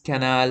one missed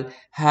canal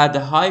had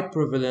a high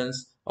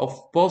prevalence of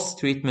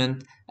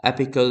post-treatment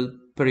apical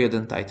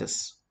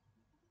periodontitis.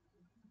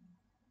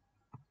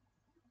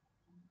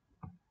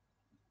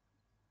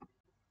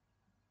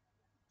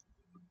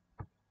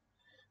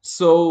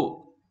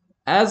 So,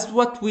 as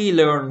what we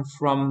learned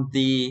from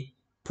the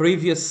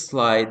previous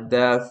slide,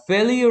 the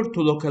failure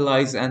to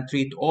localize and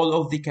treat all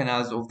of the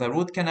canals of the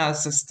root canal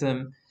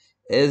system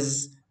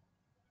is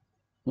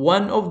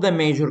one of the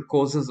major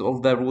causes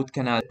of the root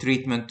canal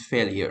treatment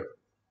failure.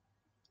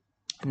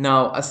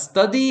 Now, a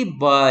study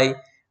by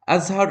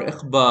Azhar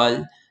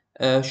Iqbal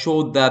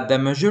showed that the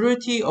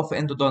majority of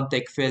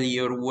endodontic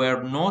failure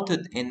were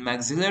noted in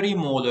maxillary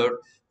molar,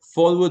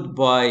 followed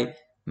by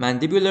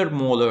mandibular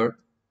molar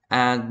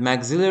and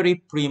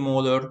maxillary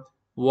premolar,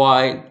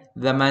 while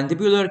the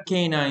mandibular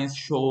canines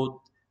showed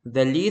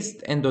the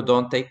least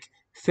endodontic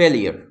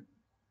failure.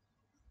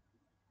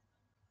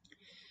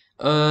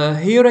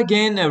 Here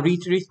again, a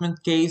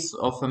retreatment case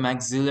of a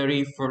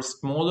maxillary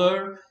first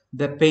molar.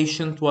 The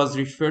patient was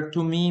referred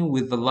to me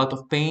with a lot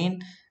of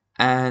pain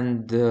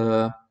and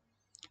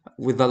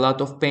with a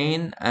lot of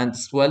pain and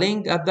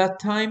swelling at that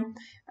time.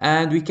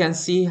 And we can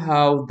see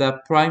how the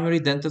primary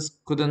dentist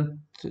couldn't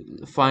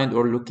find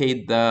or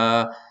locate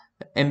the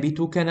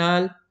MB2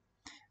 canal.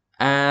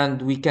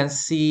 And we can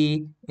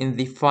see in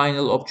the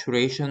final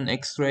obturation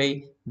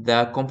x-ray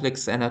the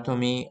complex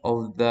anatomy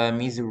of the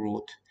mesial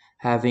root,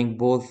 having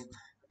both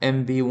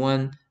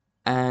MB1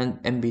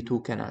 and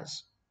MB2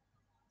 canals.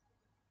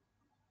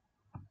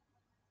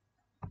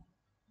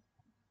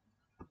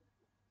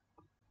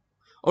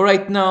 All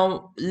right,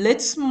 now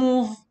let's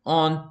move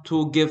on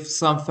to give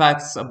some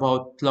facts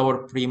about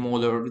lower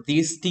premolar.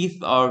 These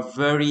teeth are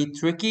very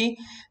tricky.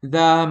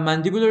 The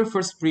mandibular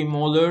first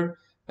premolar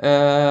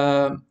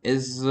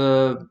is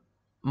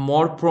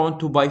more prone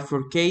to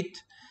bifurcate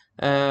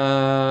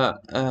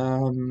at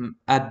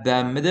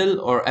the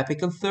middle or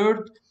apical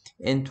third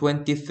in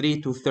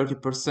 23 to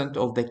 30%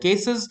 of the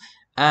cases,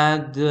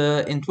 and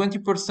in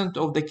 20%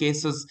 of the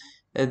cases,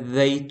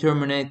 they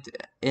terminate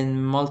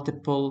in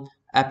multiple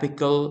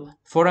apical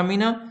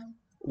foramina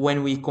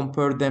when we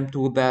compare them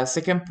to the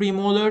second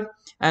premolar.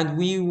 And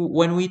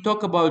when we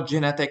talk about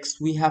genetics,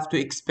 we have to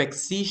expect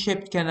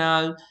C-shaped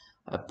canal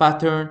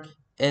pattern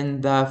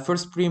in the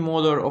first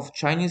premolar of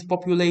Chinese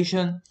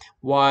population,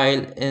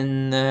 while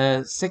in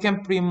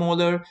second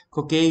premolar,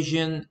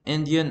 Caucasian,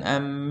 Indian,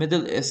 and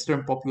Middle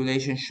Eastern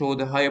population show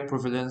the higher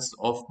prevalence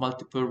of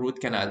multiple root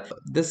canal.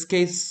 This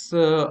case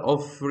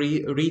of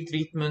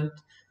retreatment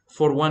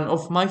for one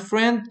of my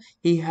friend,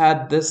 he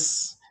had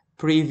this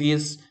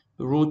previous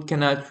root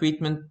canal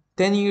treatment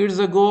 10 years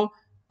ago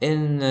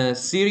in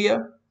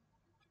Syria,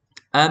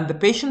 and the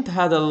patient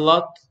had a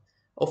lot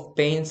of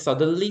pain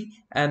suddenly,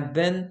 and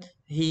then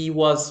he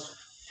was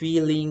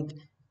feeling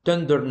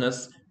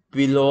tenderness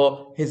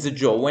below his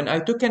jaw. When I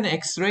took an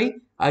x-ray,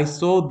 I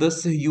saw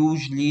this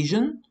huge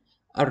lesion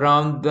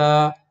around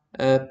the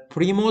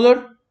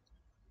premolar,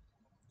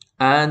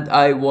 and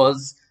I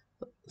was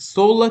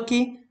so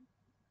lucky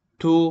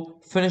to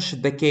finish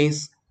the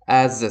case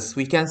as this.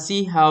 We can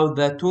see how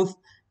the tooth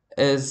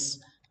is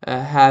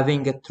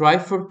having a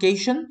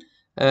trifurcation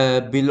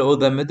below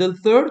the middle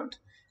third,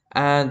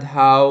 and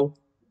how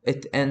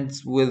it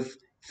ends with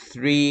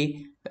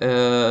three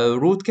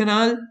root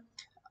canal.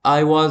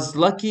 I was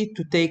lucky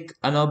to take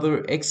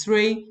another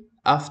x-ray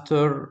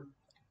after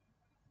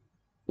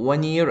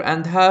 1 year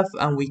and a half,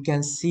 and we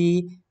can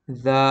see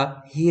the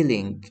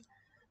healing.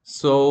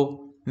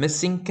 So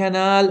missing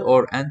canal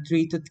or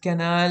untreated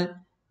canal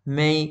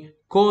may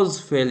cause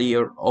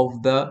failure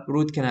of the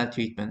root canal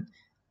treatment.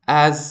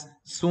 As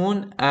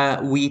soon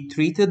as we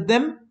treated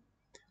them,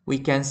 we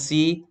can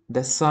see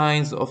the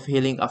signs of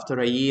healing after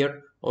a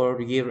year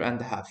or year and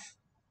a half.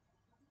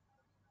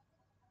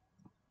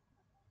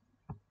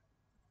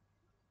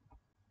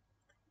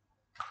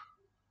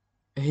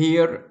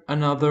 Here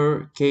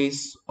another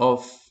case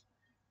of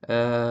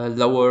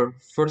lower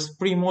first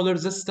premolar,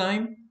 this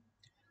time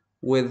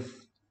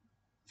with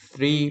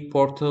three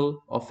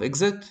portal of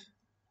exit.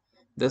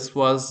 This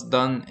was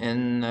done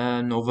in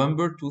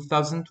November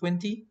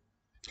 2020,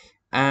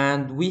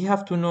 and we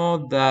have to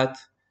know that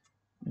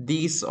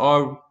these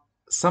are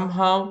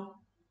somehow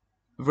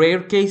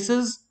rare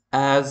cases,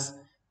 as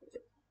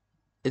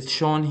it's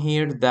shown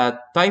here that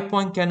type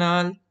 1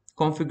 canal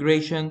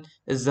configuration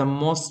is the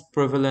most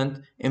prevalent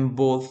in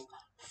both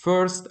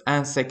first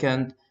and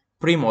second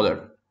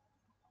premolar.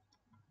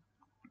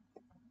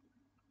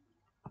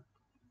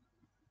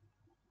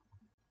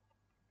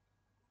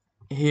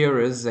 Here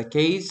is a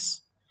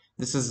case.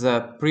 This is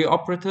a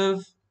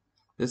preoperative.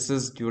 This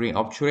is during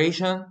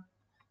obturation.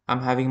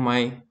 I'm having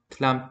my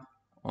clamp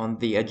on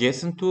the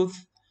adjacent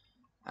tooth,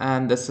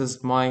 and this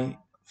is my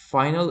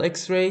final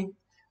x-ray.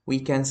 We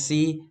can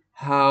see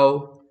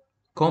how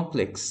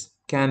complex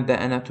can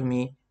the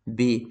anatomy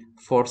be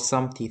for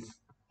some teeth.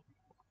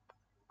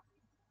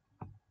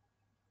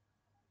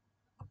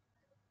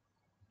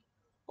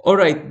 All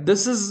right,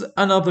 this is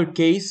another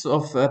case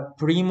of a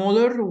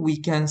premolar. We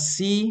can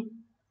see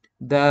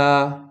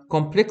the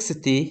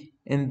complexity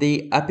in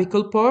the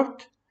apical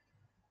part,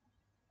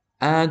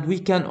 and we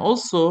can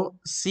also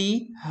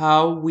see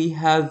how we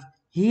have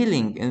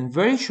healing in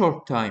very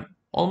short time,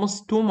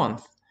 almost 2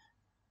 months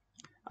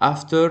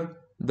after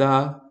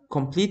the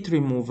complete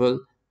removal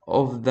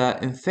of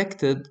the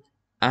infected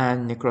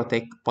and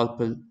necrotic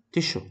pulpal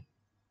tissue.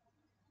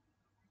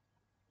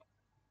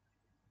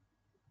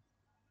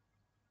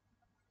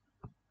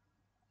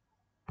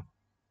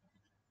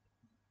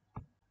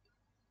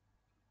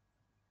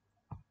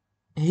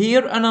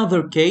 Here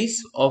another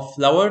case of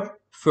lower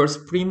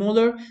first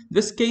premolar.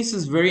 This case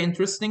is very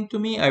interesting to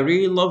me. I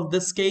really love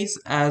this case,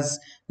 as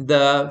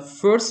the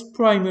first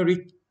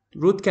primary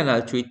root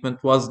canal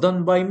treatment was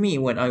done by me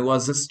when I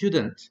was a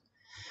student.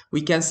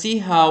 We can see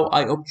how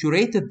I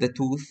obturated the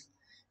tooth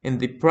in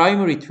the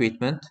primary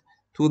treatment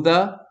to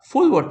the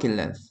full working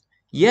length.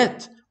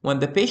 Yet, when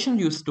the patient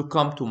used to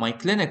come to my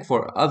clinic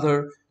for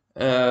other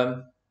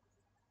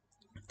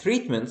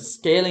treatments,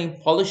 scaling,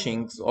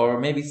 polishings, or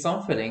maybe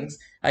some fillings,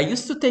 I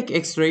used to take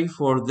x-ray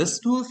for this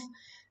tooth,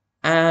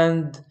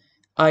 and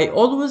I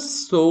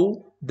always saw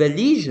the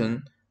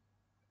lesion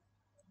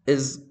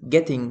is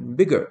getting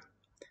bigger.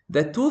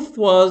 The tooth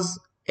was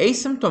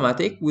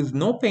asymptomatic with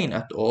no pain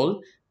at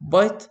all,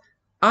 but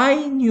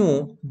I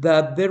knew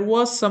that there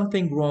was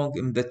something wrong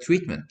in the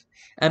treatment.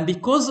 And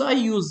because I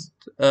used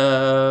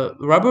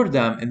rubber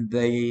dam in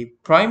the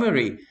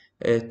primary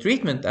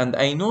treatment and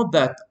I know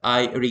that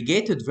I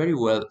irrigated very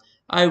well,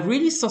 I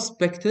really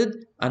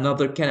suspected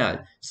another canal.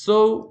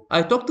 So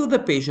I talked to the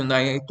patient.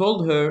 I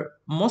told her,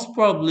 most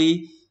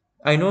probably,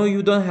 I know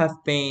you don't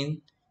have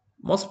pain.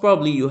 Most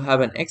probably you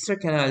have an extra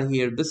canal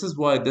here. This is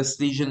why this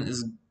lesion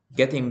is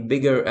getting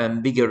bigger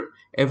and bigger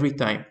every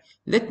time.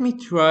 Let me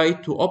try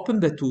to open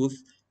the tooth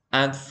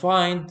and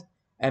find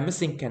a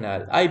missing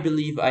canal. I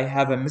believe I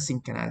have a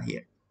missing canal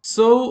here.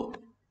 So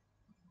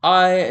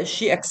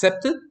she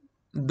accepted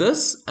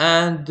this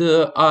and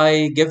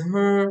I gave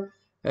her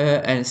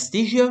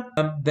anesthesia.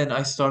 Then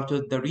I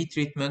started the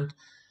retreatment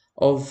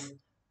of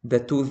the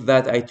tooth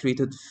that I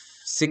treated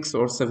 6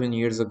 or 7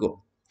 years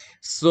ago.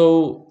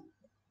 So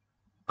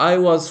I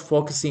was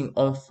focusing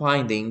on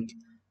finding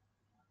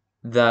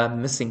the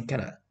missing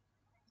canal.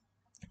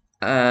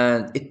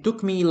 And it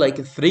took me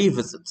like 3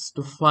 visits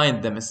to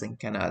find the missing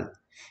canal.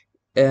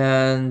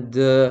 And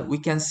we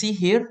can see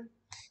here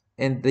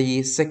in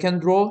the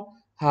second row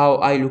how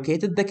I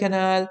located the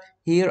canal.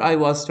 Here I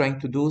was trying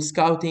to do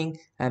scouting,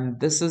 and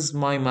this is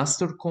my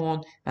master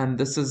cone, and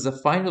this is the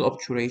final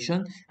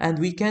obturation. And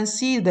we can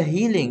see the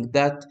healing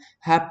that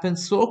happened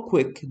so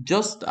quick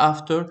just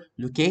after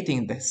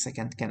locating the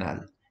second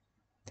canal.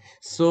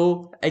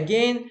 So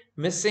again,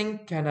 missing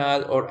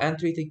canal or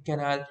untreated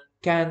canal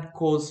can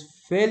cause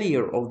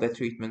failure of the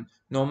treatment,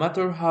 no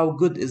matter how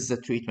good is the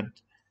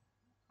treatment.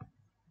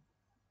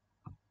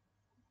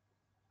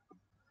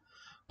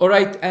 All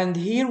right, and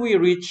here we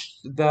reach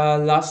the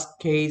last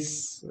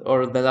case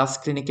or the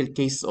last clinical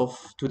case of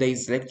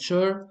today's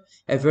lecture.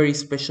 A very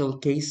special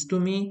case to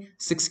me,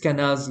 6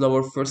 canals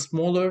lower first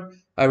molar.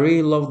 I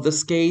really love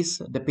this case.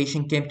 The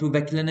patient came to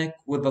the clinic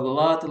with a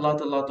lot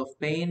of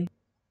pain.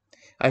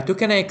 I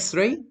took an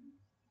X-ray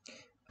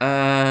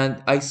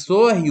and I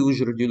saw a huge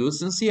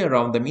radiolucency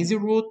around the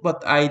mesoroot,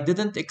 but I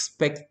didn't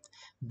expect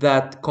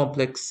that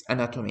complex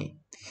anatomy.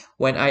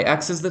 When I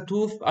accessed the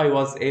tooth, I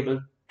was able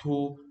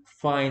to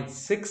find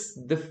 6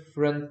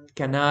 different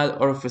canal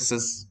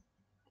orifices.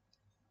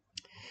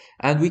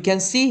 And we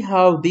can see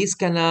how these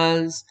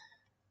canals,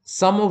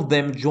 some of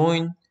them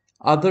join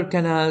other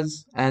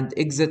canals and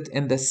exit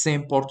in the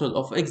same portal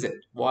of exit,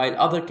 while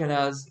other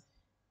canals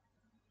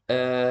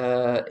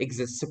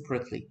exit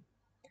separately.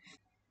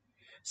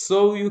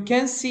 So you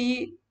can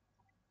see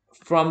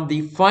from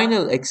the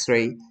final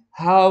X-ray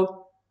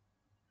how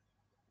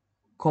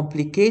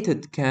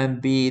complicated can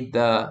be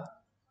the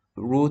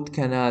root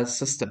canal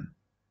system.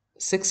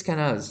 6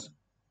 canals.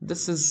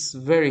 This is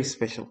very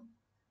special.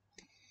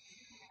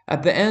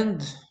 At the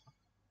end,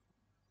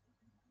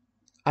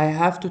 I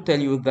have to tell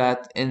you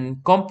that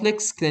in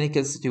complex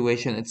clinical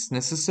situation, it's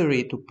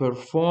necessary to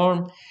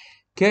perform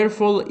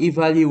careful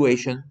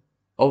evaluation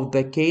of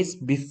the case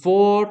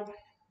before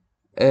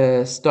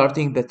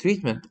starting the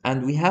treatment,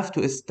 and we have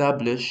to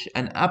establish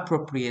an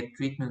appropriate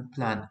treatment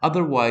plan.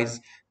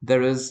 Otherwise,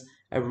 there is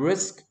a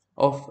risk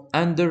of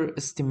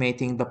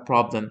underestimating the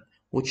problem,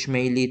 which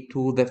may lead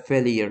to the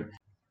failure,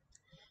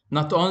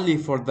 not only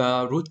for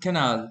the root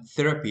canal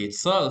therapy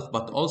itself,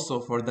 but also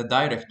for the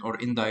direct or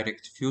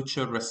indirect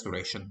future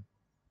restoration.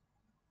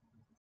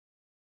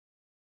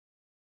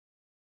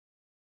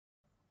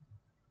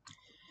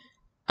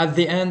 At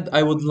the end,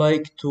 I would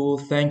like to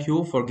thank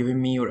you for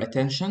giving me your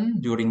attention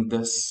during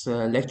this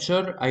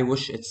lecture. I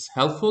wish it's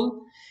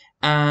helpful.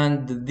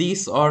 And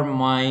these are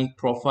my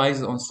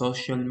profiles on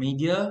social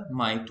media,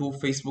 my 2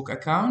 Facebook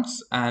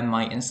accounts and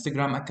my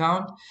Instagram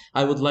account.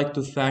 I would like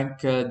to thank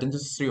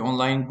Dentistry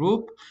Online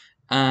Group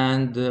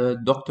and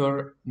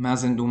Dr.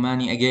 Mazen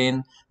Doumani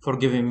again for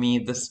giving me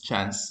this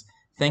chance.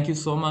 Thank you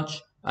so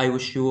much. I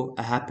wish you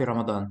a happy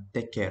Ramadan.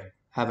 Take care.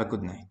 Have a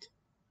good night.